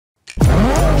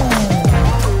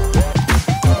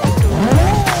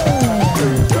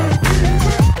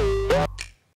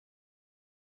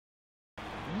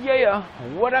Yeah,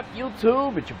 what up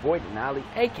YouTube? It's your boy Denali,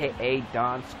 aka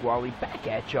Don Squally, back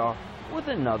at y'all with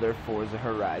another Forza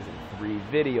Horizon 3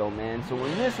 video, man. So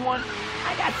in this one,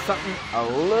 I got something a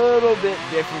little bit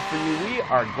different for you. We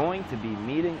are going to be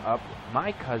meeting up with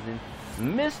my cousin,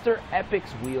 Mr. Epix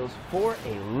Wheels, for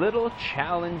a little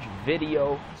challenge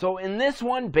video. So in this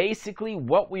one, basically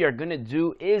what we are going to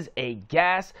do is a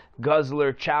gas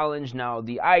guzzler challenge. Now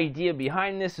the idea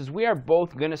behind this is we are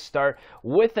both going to start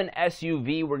with an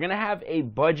SUV. We're going to have a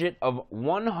budget of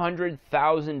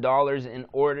 $100,000 in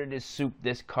order to soup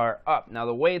this car up. Now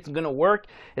the way it's going to work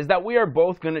is that we are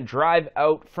both going to drive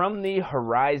out from the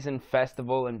Horizon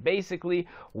Festival, and basically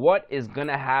what is going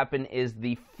to happen is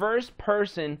the first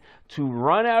person to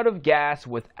run out of gas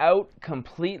without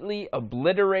completely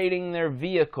obliterating their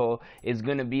vehicle is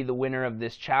going to be the winner of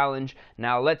this challenge.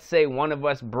 Now let's say one of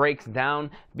us breaks down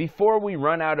before we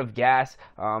run out of gas,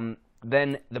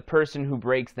 then the person who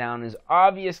breaks down is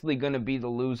obviously going to be the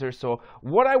loser. So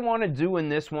what I want to do in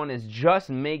this one is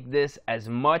just make this as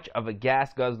much of a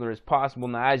gas guzzler as possible.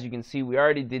 Now as you can see, we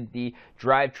already did the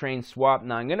drivetrain swap.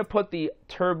 Now I'm going to put the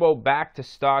turbo back to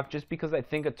stock just because I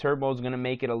think a turbo is going to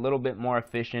make it a little bit more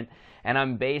efficient, and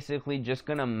I'm basically just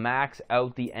going to max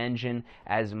out the engine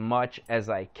as much as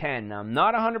I can. Now I'm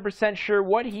not 100% sure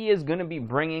what he is going to be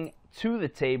bringing to the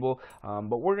table,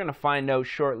 but we're gonna find out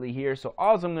shortly here. So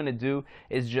all I'm gonna do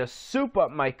is just soup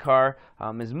up my car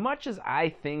as much as I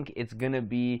think it's gonna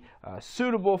be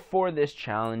suitable for this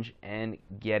challenge and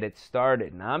get it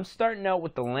started. Now I'm starting out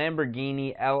with the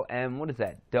Lamborghini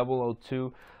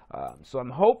LM002. So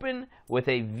I'm hoping with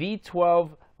a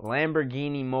V12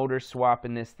 Lamborghini motor swap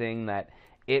in this thing that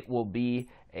it will be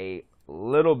a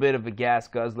little bit of a gas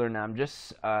guzzler. Now I'm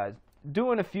just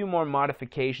doing a few more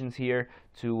modifications here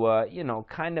to you know,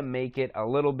 kind of make it a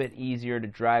little bit easier to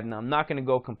drive. Now I'm not going to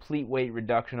go complete weight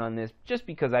reduction on this just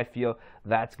because I feel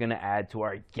that's going to add to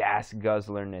our gas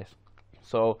guzzlerness.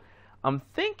 So I'm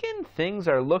thinking things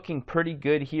are looking pretty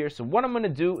good here. So what I'm going to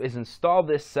do is install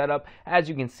this setup. As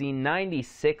you can see,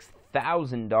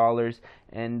 $96,000,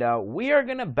 and we are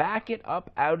going to back it up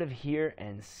out of here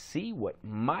and see what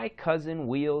my cousin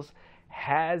Wheels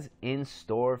has in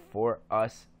store for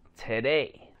us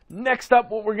today. Next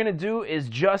up, what we're gonna do is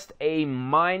just a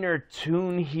minor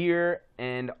tune here,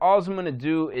 and all I'm gonna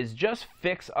do is just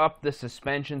fix up the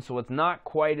suspension so it's not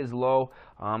quite as low.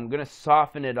 I'm gonna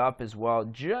soften it up as well,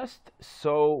 just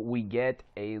so we get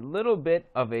a little bit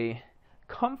of a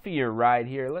comfier ride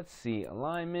here. Let's see,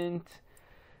 alignment,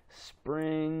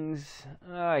 springs,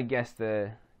 I guess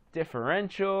the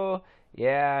differential,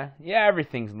 yeah,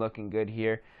 everything's looking good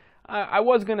here. I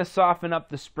was going to soften up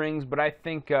the springs, but I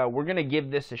think we're going to give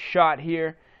this a shot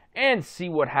here and see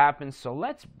what happens. So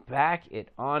let's back it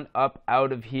on up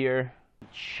out of here.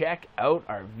 Check out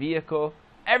our vehicle.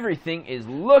 Everything is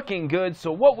looking good.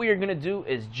 So what we are going to do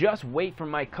is just wait for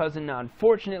my cousin. Now,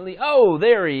 unfortunately, oh,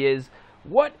 there he is.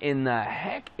 What in the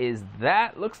heck is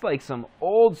that? Looks like some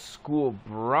old school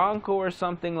Bronco or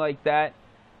something like that.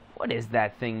 What is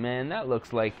that thing, man? That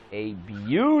looks like a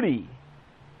beauty.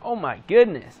 Oh my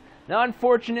goodness. Now,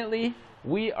 unfortunately,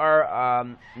 we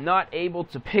are not able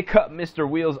to pick up Mr.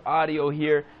 Wheels' audio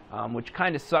here, which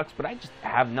kind of sucks, but I just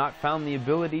have not found the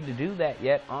ability to do that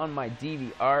yet on my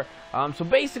DVR. So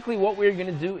basically what we're going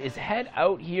to do is head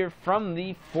out here from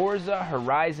the Forza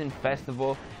Horizon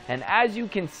Festival, and as you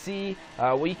can see,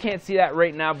 well, you can't see that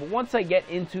right now, but once I get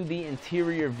into the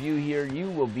interior view here, you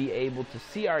will be able to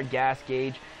see our gas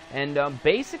gauge. And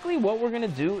basically what we're going to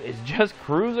do is just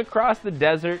cruise across the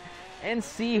desert and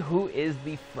see who is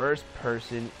the first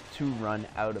person to run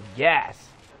out of gas.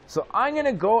 So I'm going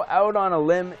to go out on a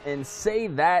limb and say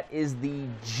that is the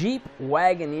Jeep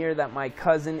Wagoneer that my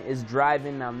cousin is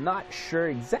driving. I'm not sure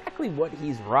exactly what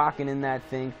he's rocking in that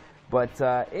thing, but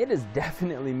it is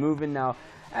definitely moving. Now,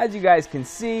 as you guys can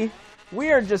see, we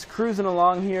are just cruising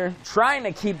along here, trying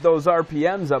to keep those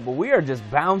RPMs up, but we are just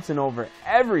bouncing over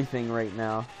everything right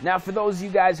now. Now, for those of you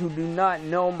guys who do not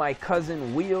know my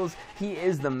cousin Wheels, he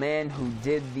is the man who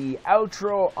did the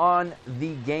outro on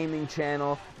the gaming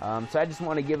channel. So I just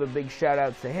want to give a big shout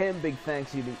out to him. Big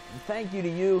thank you to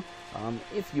you.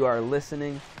 If you are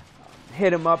listening,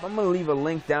 hit him up. I'm going to leave a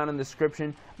link down in the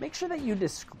description. Make sure that you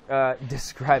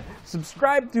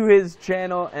subscribe to his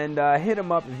channel, and hit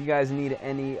him up if you guys need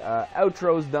any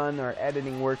outros done or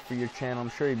editing work for your channel.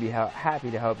 I'm sure he'd be happy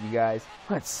to help you guys.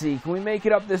 Let's see, can we make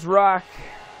it up this rock?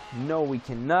 No, we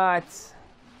cannot.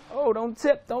 Oh, don't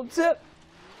tip, don't tip.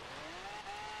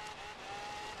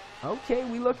 Okay,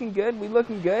 we looking good, we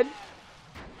looking good.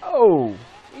 Oh,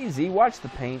 easy, watch the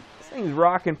paint. This thing's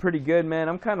rocking pretty good, man.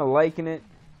 I'm kind of liking it.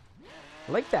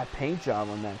 I like that paint job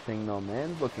on that thing though,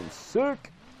 man. Looking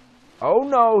sick. Oh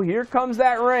no, here comes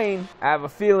that rain. I have a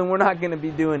feeling we're not going to be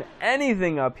doing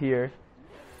anything up here.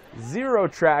 Zero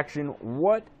traction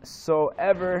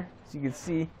whatsoever. As you can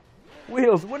see.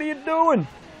 Wheels, what are you doing?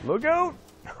 Look out.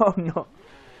 Oh no.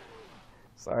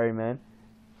 Sorry, man.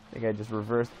 I think I just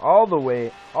reversed all the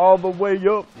way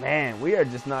up. Man, we are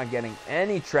just not getting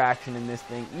any traction in this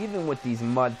thing, even with these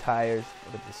mud tires.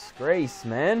 What a disgrace,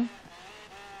 man.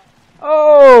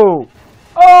 Oh!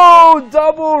 Oh,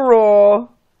 double roll.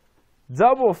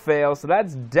 Double fail. So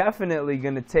that's definitely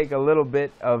going to take a little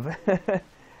bit of,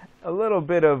 a little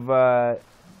bit of the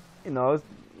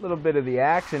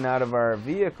action out of our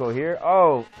vehicle here.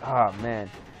 Oh, man.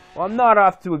 Well, I'm not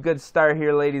off to a good start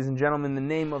here, ladies and gentlemen. The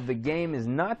name of the game is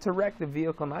not to wreck the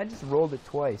vehicle, and I just rolled it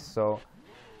twice, so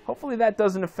hopefully that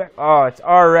doesn't affect... Oh, it's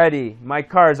already... My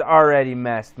car's already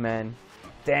messed, man.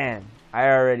 Damn, I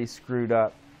already screwed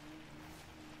up.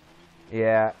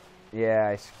 Yeah,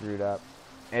 I screwed up.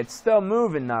 It's still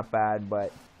moving, not bad,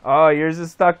 but... Oh, yours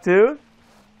is stuck too?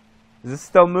 Is this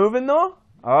still moving, though?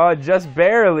 Oh, just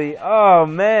barely. Oh,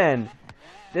 man.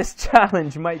 This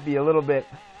challenge might be a little bit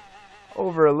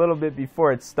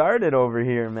before it started over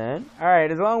here, man.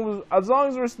 Alright, as long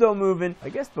as we're still moving, I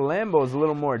guess the Lambo is a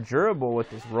little more durable with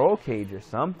this roll cage or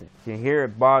something. You can hear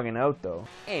it bogging out, though.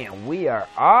 And we are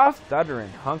off. Stuttering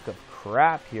hunk of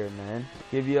crap here, man.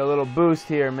 Give you a little boost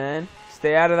here, man.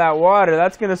 Stay out of that water.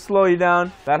 That's going to slow you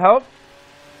down. That help?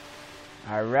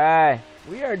 Alright.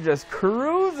 We are just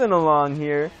cruising along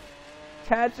here.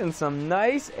 Catching some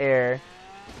nice air.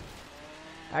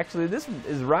 Actually, this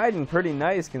is riding pretty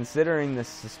nice considering the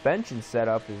suspension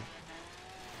setup is...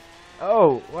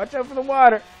 Oh, watch out for the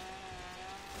water.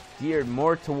 Geared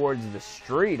more towards the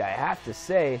street, I have to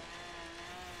say.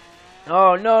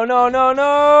 Oh, no, no, no,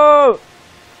 no!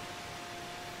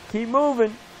 Keep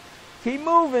moving. Keep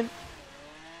moving.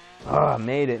 Oh,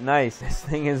 made it nice. This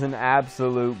thing is an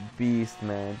absolute beast,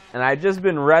 man. And I've just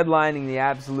been redlining the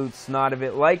absolute snot of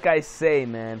it. Like I say,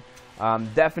 man.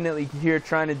 Definitely here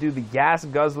trying to do the gas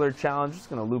guzzler challenge. Just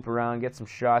gonna loop around, get some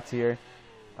shots here.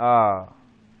 Oh,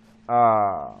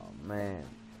 man.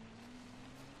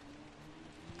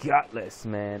 Gutless,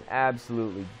 man.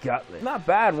 Absolutely gutless. Not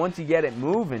bad once you get it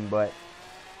moving, but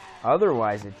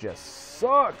otherwise it just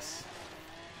sucks.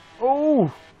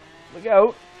 Oh, look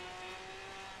out.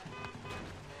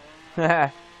 Look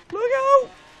out.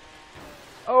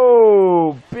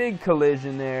 Oh, big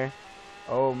collision there.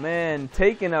 Oh man,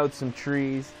 taking out some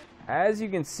trees. As you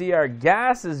can see, our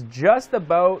gas is just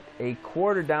about a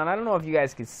quarter down. I don't know if you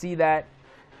guys can see that.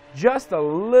 Just a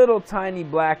little tiny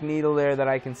black needle there that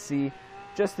I can see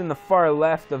just in the far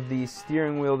left of the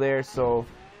steering wheel there. So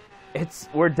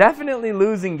we're definitely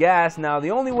losing gas now.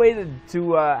 The only way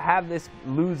to have this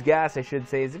lose gas, I should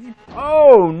say, is if you...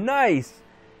 Oh, nice!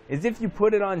 Is if you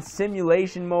put it on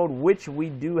simulation mode, which we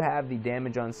do have the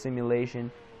damage on simulation.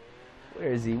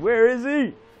 Where is he? Where is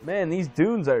he? Man, these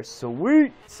dunes are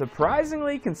sweet.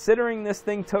 Surprisingly, considering this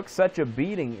thing took such a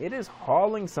beating, it is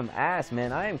hauling some ass,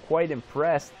 man. I am quite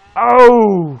impressed.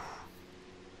 Oh!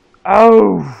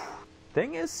 Oh!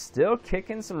 Thing is still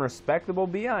kicking some respectable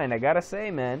behind, I gotta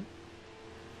say, man.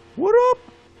 What up?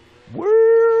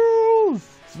 Wheels!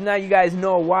 So now you guys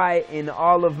know why in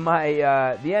all of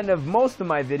my, the end of most of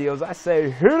my videos, I say,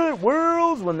 hit it,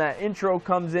 Wheels, when that intro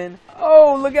comes in.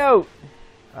 Oh, look out!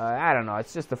 I don't know,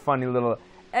 it's just a funny little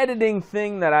editing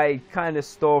thing that I kind of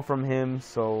stole from him,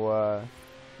 so,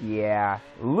 yeah.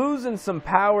 Losing some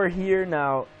power here.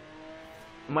 Now,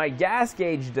 my gas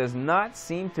gauge does not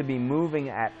seem to be moving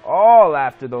at all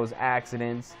after those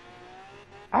accidents.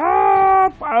 Ah,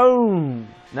 boom!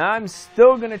 Now, I'm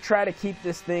still going to try to keep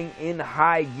this thing in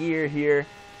high gear here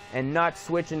and not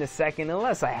switch in a second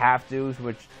unless I have to,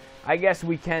 which I guess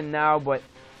we can now, but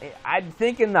I'm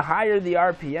thinking the higher the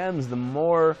RPMs, the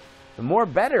more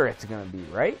better it's gonna be,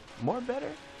 right? More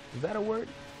better? Is that a word?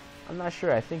 I'm not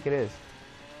sure. I think it is.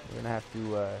 We're gonna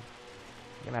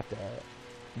have to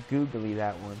googly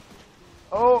that one.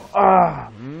 Oh,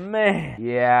 man.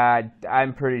 Yeah,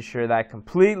 I'm pretty sure that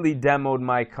completely demoed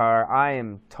my car. I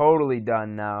am totally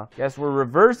done now. Guess we're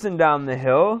reversing down the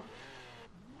hill.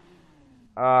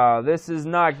 This is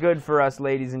not good for us,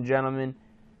 ladies and gentlemen.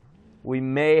 We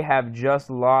may have just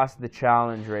lost the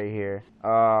challenge right here.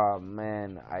 Oh,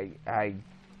 man. I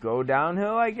go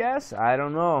downhill, I guess? I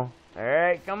don't know. All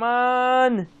right, come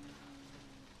on.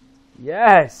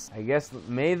 Yes. I guess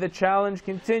may the challenge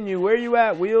continue. Where you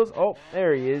at, Wheels? Oh,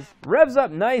 there he is. Revs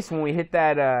up nice when we hit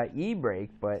that E-brake,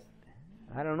 but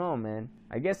I don't know, man.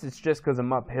 I guess it's just because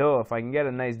I'm uphill. If I can get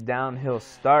a nice downhill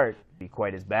start, it'd be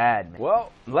quite as bad, man. Well,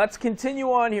 let's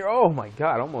continue on here. Oh my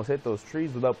God, almost hit those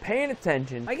trees without paying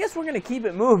attention. I guess we're gonna keep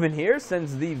it moving here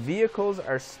since the vehicles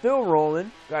are still rolling.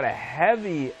 Got a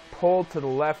heavy pull to the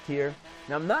left here.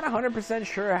 Now, I'm not 100%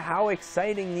 sure how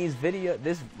exciting the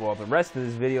rest of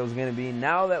this video is gonna be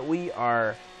now that we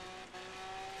are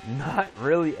not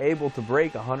really able to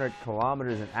break 100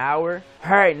 kilometers an hour.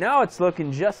 All right, now it's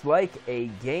looking just like a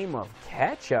game of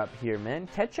catch-up here, man.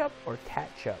 Ketchup or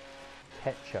catch-up?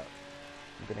 Ketchup.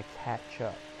 I'm gonna catch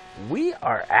up. We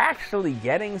are actually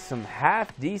getting some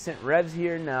half-decent revs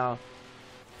here now.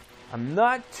 I'm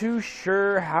not too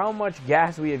sure how much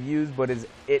gas we have used, but it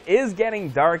is getting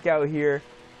dark out here.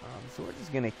 So we're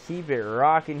just gonna keep it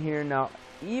rocking here. Now,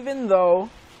 even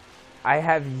though I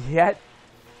have yet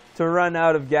to run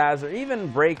out of gas or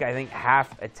even break, I think,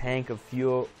 half a tank of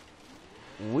fuel,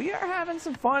 we are having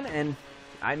some fun. And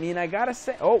I mean, I gotta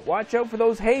say, oh, watch out for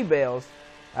those hay bales.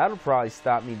 That'll probably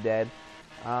stop me dead.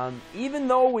 Even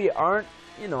though we aren't,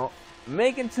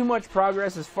 making too much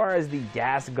progress as far as the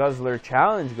gas guzzler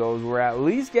challenge goes, we're at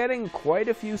least getting quite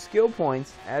a few skill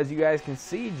points, as you guys can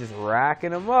see, just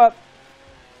racking them up.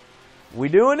 We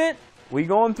doing it? We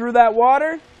going through that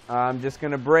water? I'm just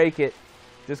gonna break it.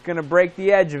 Just gonna break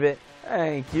the edge of it.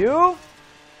 Thank you.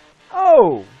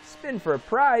 Oh, spin for a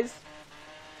prize.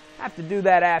 Have to do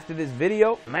that after this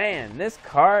video. Man, this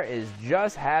car is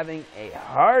just having a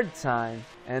hard time.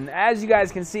 And as you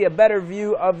guys can see, a better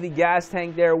view of the gas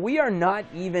tank there, we are not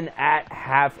even at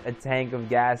half a tank of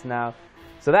gas now.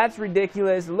 So that's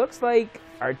ridiculous. It looks like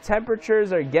our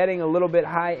temperatures are getting a little bit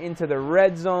high into the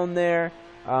red zone there.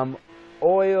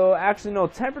 Oil, actually no,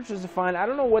 temperatures are fine. I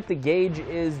don't know what the gauge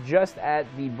is just at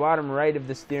the bottom right of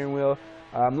the steering wheel.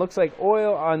 Looks like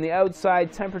oil on the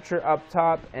outside, temperature up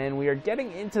top, and we are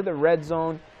getting into the red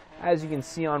zone, as you can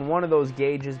see on one of those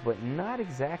gauges, but not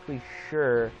exactly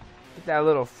sure. Get that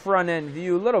little front end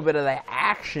view, a little bit of the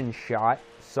action shot,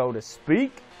 so to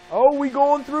speak. Oh, we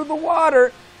going through the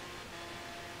water.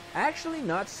 Actually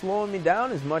not slowing me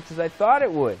down as much as I thought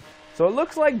it would. So it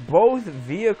looks like both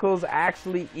vehicles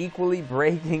actually equally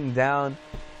breaking down.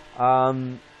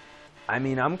 I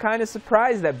mean, I'm kind of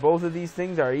surprised that both of these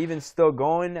things are even still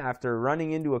going after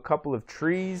running into a couple of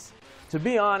trees. To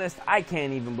be honest, I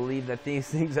can't even believe that these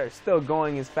things are still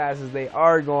going as fast as they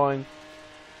are going.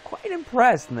 Quite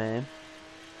impressed, man.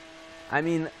 I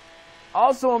mean,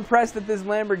 also impressed at this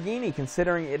Lamborghini,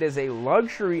 considering it is a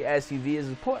luxury SUV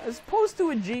as opposed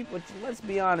to a Jeep, which, let's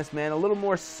be honest, man, a little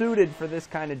more suited for this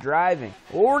kind of driving.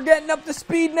 Oh, we're getting up to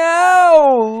speed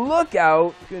now! Look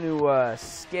out! Going to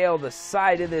scale the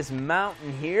side of this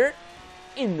mountain here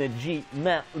in the Jeep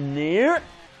Mountaineer.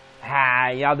 Ha!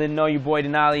 Y'all didn't know your boy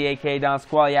Denali, aka Don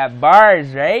Squally, have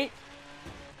bars, right?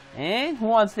 And who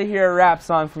wants to hear a rap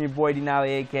song from your boy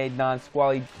Denali, aka Don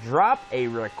Squally? Drop a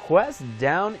request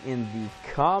down in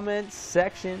the comments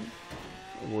section.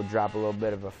 We'll drop a little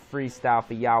bit of a freestyle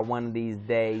for y'all one of these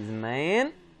days,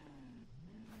 man.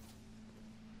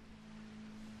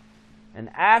 And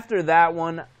after that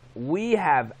one, we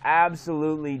have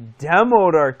absolutely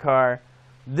demoed our car.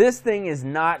 This thing is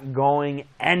not going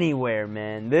anywhere,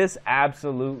 man. This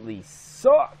absolutely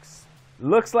sucks.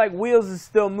 Looks like Wheels is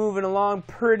still moving along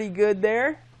pretty good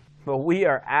there, but we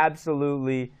are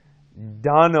absolutely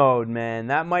done-oed, man.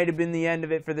 That might have been the end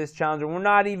of it for this challenge. We're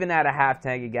not even at a half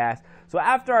tank of gas. So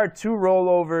after our two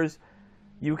rollovers,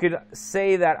 you could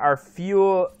say that our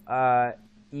fuel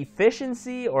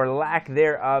efficiency or lack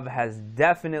thereof has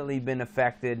definitely been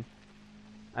affected.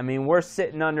 I mean, we're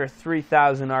sitting under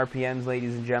 3,000 RPMs,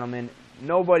 ladies and gentlemen.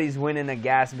 Nobody's winning a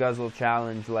gas guzzle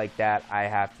challenge like that, I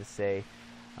have to say.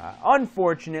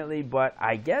 Unfortunately, but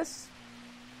I guess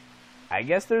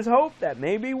there's hope that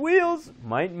maybe Wheels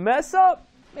might mess up.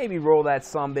 Maybe roll that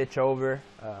sumbitch over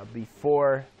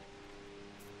before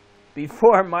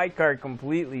my car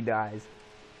completely dies.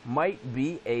 Might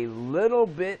be a little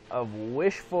bit of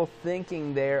wishful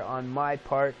thinking there on my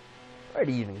part. Where'd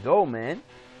he even go, man?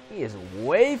 He is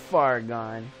way far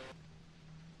gone.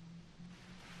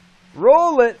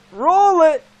 Roll it! Roll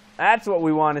it! That's what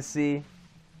we want to see.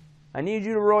 I need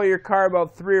you to roll your car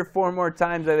about 3 or 4 more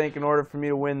times, I think, in order for me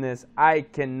to win this. I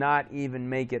cannot even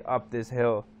make it up this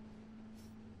hill.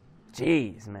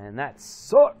 Jeez, man, that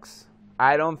sucks.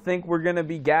 I don't think we're going to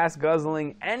be gas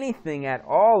guzzling anything at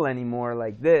all anymore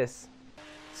like this.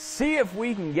 See if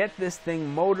we can get this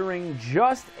thing motoring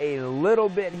just a little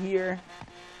bit here.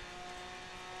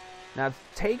 Now, it's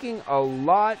taking a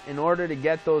lot in order to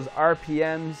get those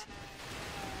RPMs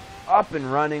up and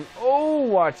running. Oh,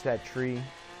 watch that tree.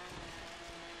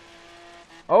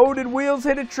 Oh, did Wheels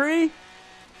hit a tree?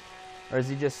 Or is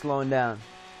he just slowing down?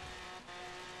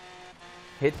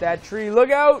 Hit that tree. Look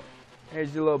out.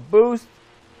 There's your little boost.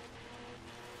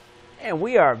 And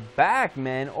we are back,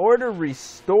 man. Order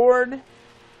restored.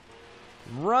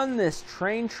 Run this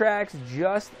train tracks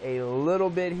just a little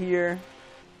bit here.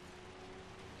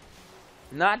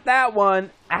 Not that one.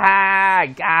 Ah,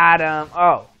 got him.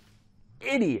 Oh,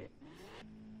 idiot.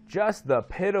 Just the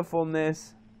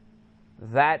pitifulness.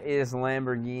 That is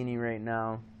Lamborghini right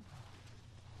now.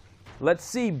 Let's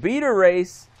see. Beta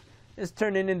race is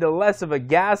turning into less of a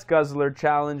gas guzzler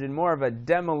challenge and more of a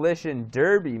demolition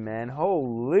derby, man.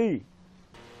 Holy.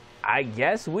 I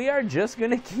guess we are just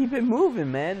going to keep it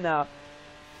moving, man. Now,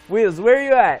 Wheels, where are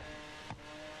you at?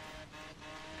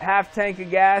 Half tank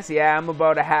of gas? Yeah, I'm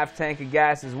about a half tank of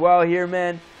gas as well here,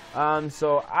 man.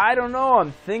 So I don't know.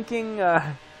 I'm thinking this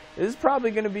is probably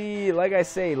going to be, like I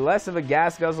say, less of a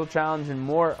gas guzzle challenge and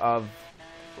more of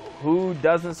who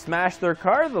doesn't smash their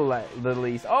car the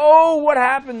least. Oh, what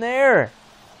happened there?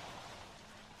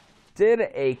 Did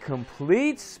a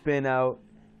complete spin out.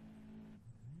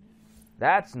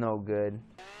 That's no good.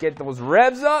 Get those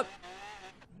revs up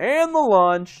and the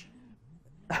launch.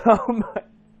 Oh my.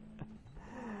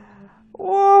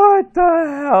 What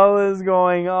the hell is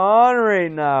going on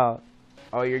right now?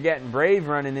 Oh, you're getting brave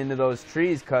running into those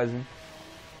trees, cousin.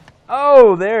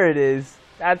 Oh, there it is.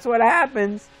 That's what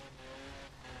happens.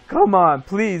 Come on,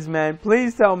 please, man.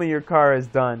 Please tell me your car is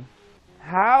done.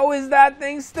 How is that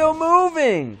thing still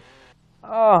moving?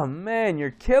 Oh, man,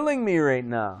 you're killing me right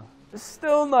now. It's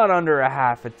still not under a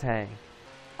half a tank.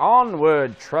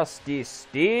 Onward, trusty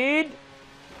steed.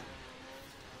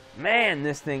 Man,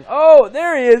 this thing. Oh,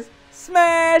 there he is.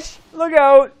 Smash! Look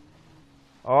out!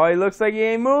 Oh, he looks like he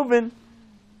ain't moving.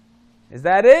 Is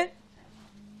that it?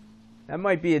 That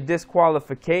might be a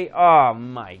disqualification. Oh,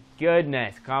 my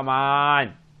goodness. Come on.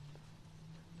 I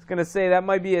was going to say that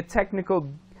might be a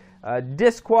technical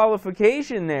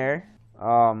disqualification there.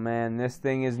 Oh, man. This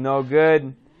thing is no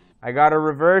good. I got to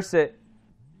reverse it.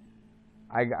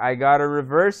 I got to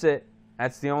reverse it.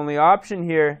 That's the only option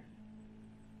here.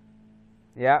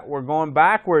 Yeah, we're going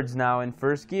backwards now in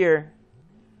first gear.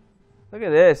 Look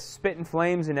at this, spitting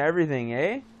flames and everything,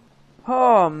 eh?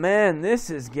 Oh man, this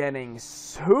is getting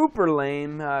super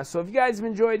lame. So if you guys have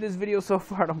enjoyed this video so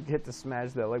far, don't forget to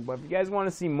smash that like button. If you guys want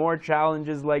to see more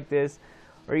challenges like this,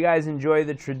 or you guys enjoy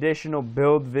the traditional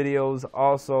build videos,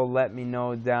 also let me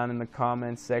know down in the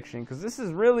comments section, because this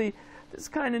is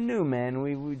kind of new,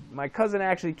 man. My cousin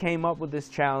actually came up with this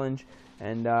challenge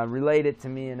and relayed it to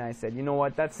me, and I said, you know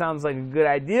what, that sounds like a good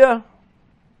idea.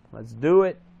 Let's do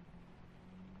it.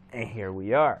 And here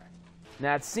we are.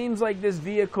 Now it seems like this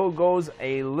vehicle goes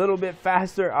a little bit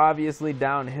faster, obviously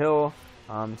downhill,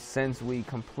 since we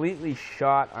completely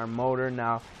shot our motor.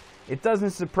 Now, it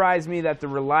doesn't surprise me that the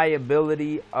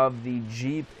reliability of the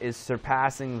Jeep is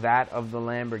surpassing that of the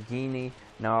Lamborghini.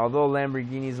 Now, although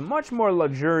Lamborghini is a much more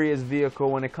luxurious vehicle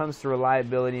when it comes to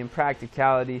reliability and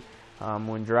practicality,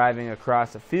 when driving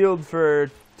across a field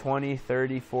for 20,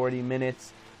 30, 40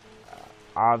 minutes,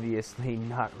 obviously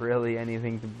not really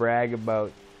anything to brag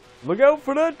about. Look out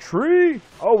for that tree!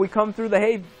 Oh, we come through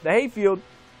the hayfield.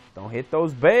 Don't hit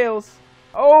those bales.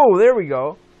 Oh, there we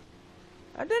go.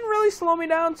 That didn't really slow me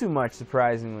down too much,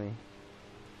 surprisingly.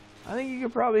 I think you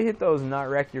could probably hit those and not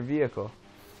wreck your vehicle.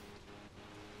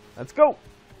 Let's go.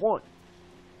 1,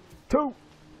 2.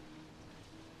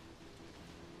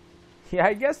 Yeah,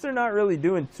 I guess they're not really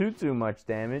doing too much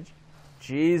damage.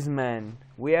 Jeez, man.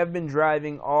 We have been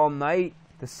driving all night.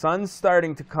 The sun's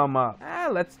starting to come up.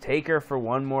 Let's take her for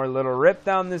one more little rip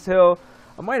down this hill.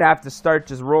 I might have to start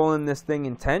just rolling this thing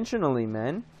intentionally,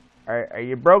 man. Are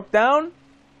you broke down?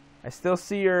 I still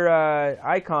see your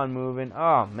icon moving.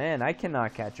 Oh, man, I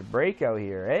cannot catch a break out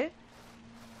here, eh?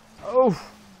 Oh,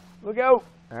 look out.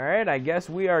 All right, I guess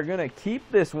we are going to keep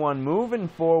this one moving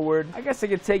forward. I guess I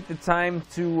could take the time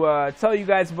to tell you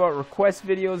guys about request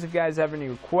videos if you guys have any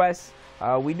requests.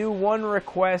 We do one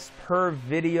request per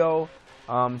video.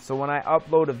 So when I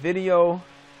upload a video,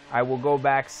 I will go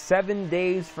back 7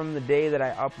 days from the day that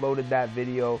I uploaded that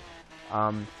video,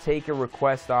 take a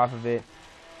request off of it,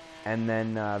 and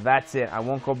then that's it. I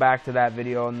won't go back to that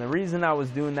video. And the reason I was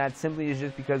doing that simply is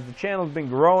just because the channel's been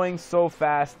growing so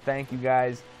fast. Thank you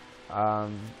guys,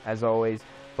 as always.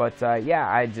 But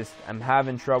yeah, I'm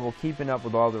having trouble keeping up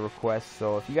with all the requests.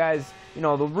 So if you guys, you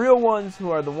know, the real ones who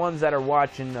are the ones that are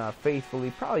watching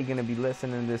faithfully, probably going to be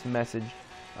listening to this message.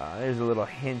 There's a little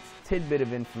tidbit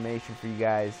of information for you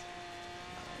guys,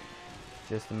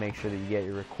 just to make sure that you get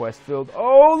your request filled.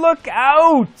 Oh, look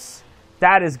out!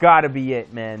 That has got to be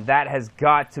it, man. That has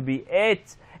got to be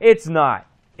it. It's not.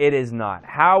 It is not.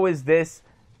 How is this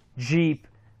Jeep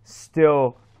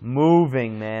still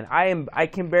moving, man. I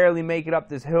can barely make it up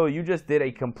this hill. You just did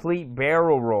a complete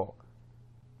barrel roll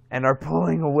and are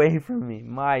pulling away from me.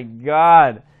 My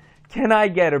God. Can I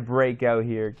get a break out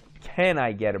here? Can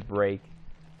I get a break?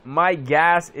 My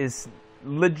gas is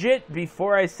legit,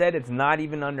 before I said it's not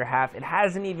even under half. It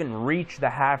hasn't even reached the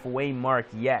halfway mark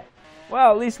yet.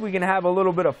 Well, at least we can have a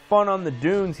little bit of fun on the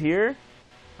dunes here.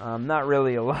 Not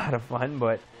really a lot of fun,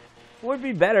 but it would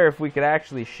be better if we could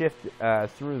actually shift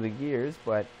through the gears.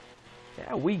 But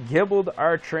yeah, we gibbled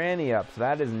our tranny up, so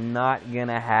that is not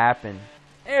gonna happen.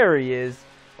 There he is.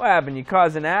 What happened? You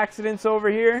causing accidents over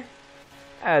here?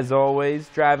 As always,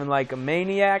 driving like a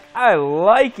maniac. I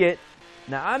like it.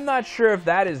 Now, I'm not sure if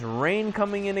that is rain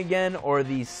coming in again or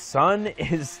the sun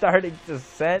is starting to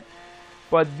set,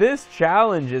 but this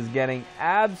challenge is getting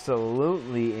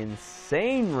absolutely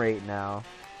insane right now.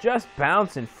 Just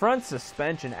bouncing, front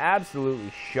suspension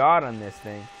absolutely shot on this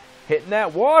thing. Hitting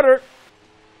that water.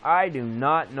 I do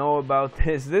not know about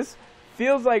this. This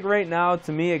feels like right now,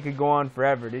 to me, it could go on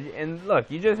forever. And look,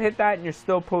 you just hit that and you're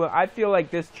still pulling. I feel like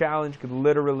this challenge could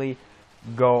literally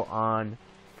go on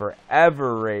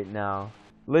forever right now.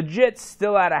 Legit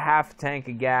still at a half tank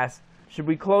of gas. Should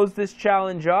we close this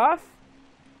challenge off?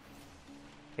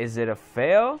 Is it a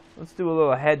fail? Let's do a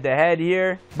little head-to-head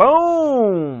here.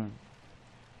 Boom!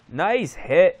 Nice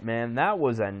hit, man. That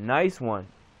was a nice one.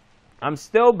 I'm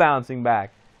still bouncing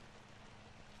back.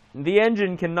 The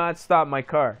engine cannot stop my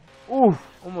car. Oof,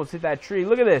 almost hit that tree.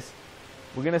 Look at this.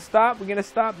 We're going to stop? We're going to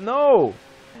stop? No!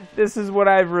 This is what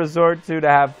I resort to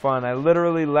have fun. I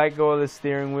literally let go of the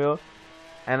steering wheel,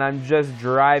 and I'm just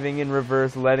driving in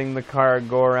reverse, letting the car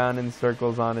go around in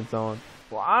circles on its own.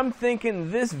 Well, I'm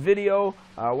thinking this video,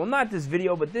 well, not this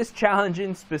video, but this challenge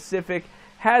in specific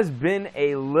has been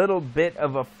a little bit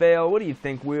of a fail. What do you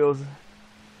think, Wheels?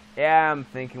 Yeah, I'm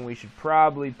thinking we should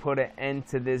probably put an end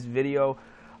to this video.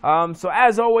 So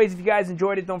as always, if you guys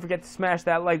enjoyed it, don't forget to smash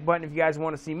that like button. If you guys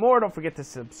want to see more, don't forget to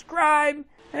subscribe.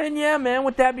 And yeah, man,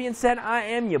 with that being said, I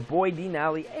am your boy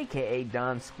Denali, aka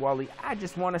Don Squally. I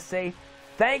just want to say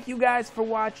thank you guys for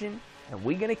watching, and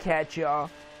we're gonna catch y'all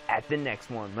at the next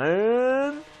one,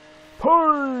 man.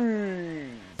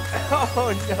 Peace.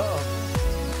 Oh no.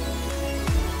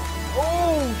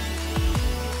 Oh.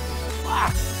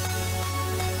 Ah.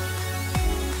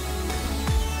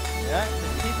 Yeah.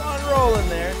 Keep on rolling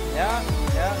there. Yeah.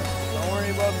 Don't worry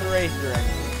about the race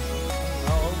direction.